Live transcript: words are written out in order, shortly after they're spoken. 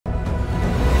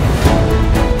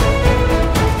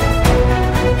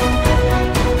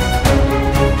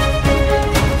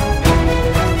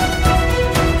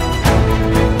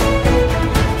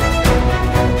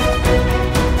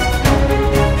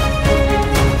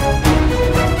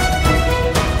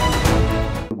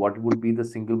what would be the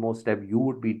single most step you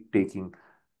would be taking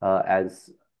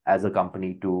as a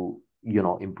company to,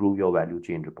 improve your value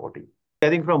chain reporting? I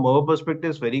think from our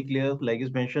perspective, it's very clear. Like you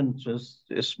mentioned,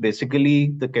 it's basically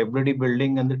the capability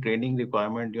building and the training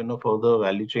requirement, for the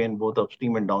value chain, both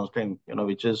upstream and downstream,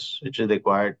 which is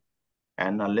required.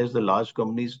 And unless the large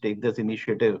companies take this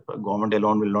initiative, government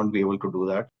alone will not be able to do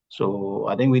that. So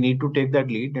I think we need to take that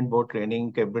lead in both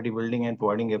training, capability building, and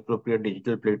providing appropriate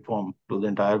digital platform to the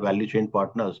entire value chain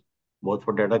partners, both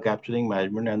for data capturing,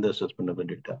 management, and the assessment of the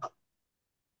data.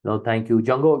 No, thank you.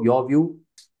 Django, your view?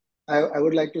 I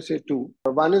would like to say two.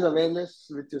 One is awareness,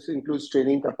 which includes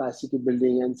training, capacity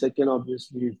building, and second,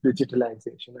 obviously, is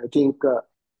digitalization. I think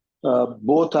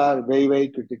both are very, very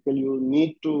critical. You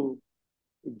need to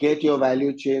get your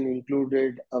value chain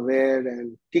included, aware,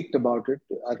 and kicked about it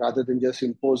rather than just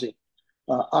imposing.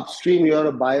 Upstream, you're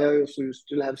a buyer, so you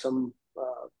still have some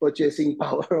purchasing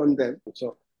power on them.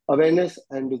 So awareness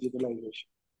and digitalization.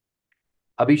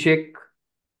 Abhishek,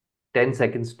 10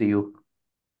 seconds to you.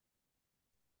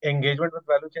 Engagement with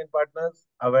value chain partners,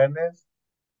 awareness,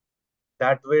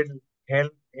 that will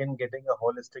help in getting a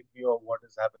holistic view of what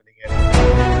is happening.